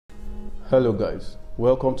Hello guys,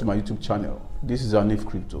 welcome to my YouTube channel. This is Anif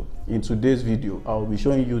Crypto. In today's video, I will be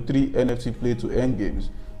showing you 3 NFT play to earn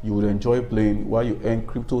games you will enjoy playing while you earn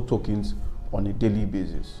crypto tokens on a daily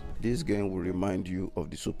basis. This game will remind you of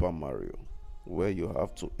the Super Mario, where you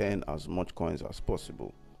have to earn as much coins as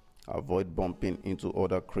possible. Avoid bumping into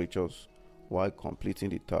other creatures while completing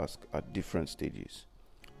the task at different stages.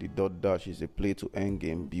 The Doge is a play to earn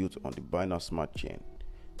game built on the Binance Smart Chain.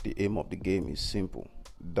 The aim of the game is simple: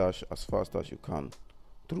 dash as fast as you can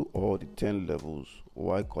through all the 10 levels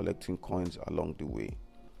while collecting coins along the way.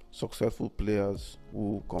 Successful players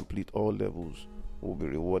who complete all levels will be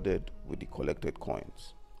rewarded with the collected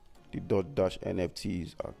coins. The Doge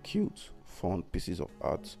NFTs are cute, fun pieces of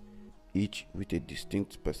art, each with a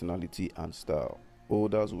distinct personality and style.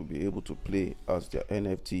 Holders will be able to play as their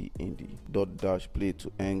NFT in the Doge play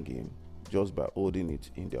to earn game just by holding it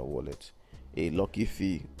in their wallet. A lucky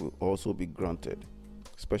fee will also be granted.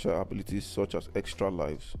 Special abilities such as extra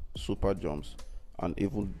lives, super jumps, and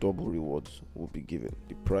even double rewards will be given.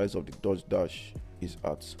 The price of the Doge is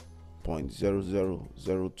at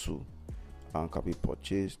 0.0002 and can be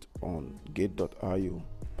purchased on Gate.io,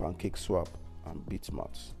 PancakeSwap, and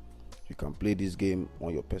Bitmart. You can play this game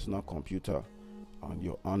on your personal computer and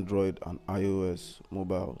your Android and iOS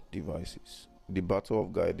mobile devices. The Battle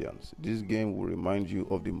of Guardians. This game will remind you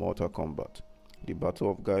of the Mortal Kombat. The Battle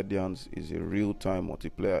of Guardians is a real-time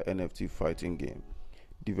multiplayer NFT fighting game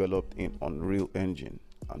developed in Unreal Engine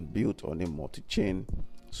and built on a multi-chain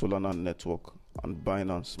Solana network and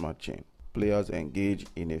Binance Smart Chain. Players engage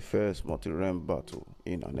in a fierce multi-realm battle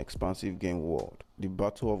in an expansive game world. The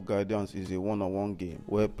Battle of Guardians is a one-on-one game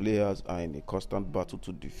where players are in a constant battle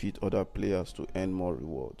to defeat other players to earn more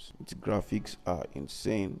rewards. Its graphics are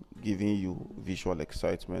insane, giving you visual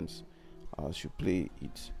excitement as you play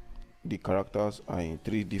it. The characters are in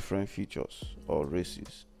 3 different features or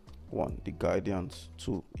races: 1. The Guardians,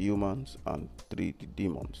 2. Humans, and 3. The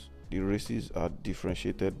Demons. The races are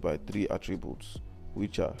differentiated by 3 attributes,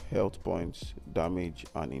 which are health points, damage,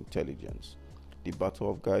 and intelligence. The Battle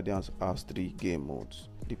of Guardians has 3 game modes: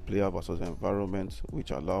 the player versus environment, which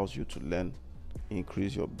allows you to learn,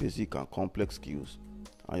 increase your basic and complex skills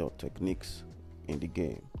and your techniques in the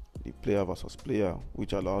game; the player versus player,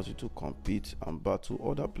 which allows you to compete and battle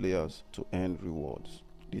other players to earn rewards;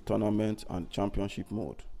 the tournament and championship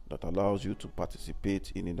mode, that allows you to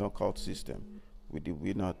participate in a knockout system with the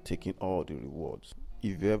winner taking all the rewards.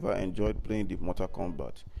 If you ever enjoyed playing the Mortal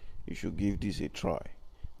Kombat, you should give this a try,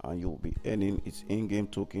 and you'll be earning its in-game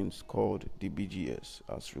tokens called the BGS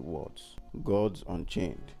as rewards. Gods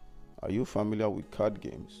Unchained. Are you familiar with card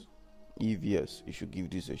games? If yes, you should give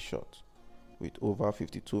this a shot. With over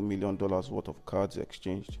 $52 million worth of cards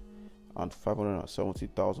exchanged and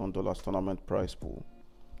 $570,000 tournament prize pool,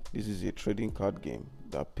 this is a trading card game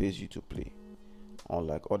that pays you to play.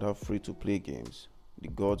 Unlike other free-to-play games, the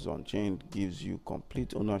Gods Unchained gives you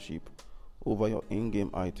complete ownership over your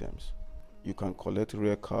in-game items. You can collect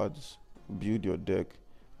rare cards, build your deck,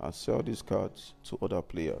 and sell these cards to other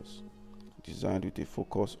players. Designed with a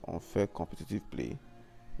focus on fair competitive play,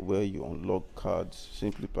 where you unlock cards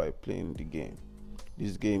simply by playing the game.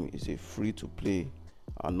 This game is a free-to-play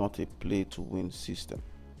and not a play-to-win system.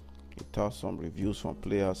 It has some reviews from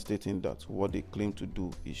players stating that what they claim to do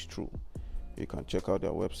is true. You can check out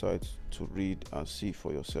their website to read and see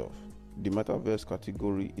for yourself. The metaverse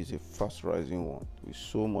category is a fast rising one with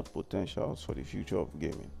so much potential for the future of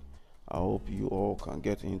gaming. I hope you all can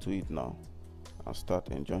get into it now and start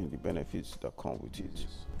enjoying the benefits that come with it.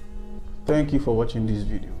 Thank you for watching this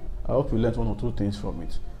video. I hope you learned 1 or 2 things from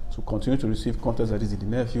it. To continue to receive content like this in the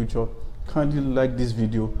near future, kindly like this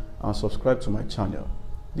video and subscribe to my channel.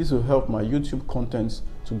 This will help my YouTube contents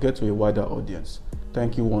to get to a wider audience.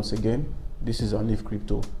 Thank you once again. This is Anif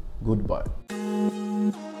Crypto. Goodbye.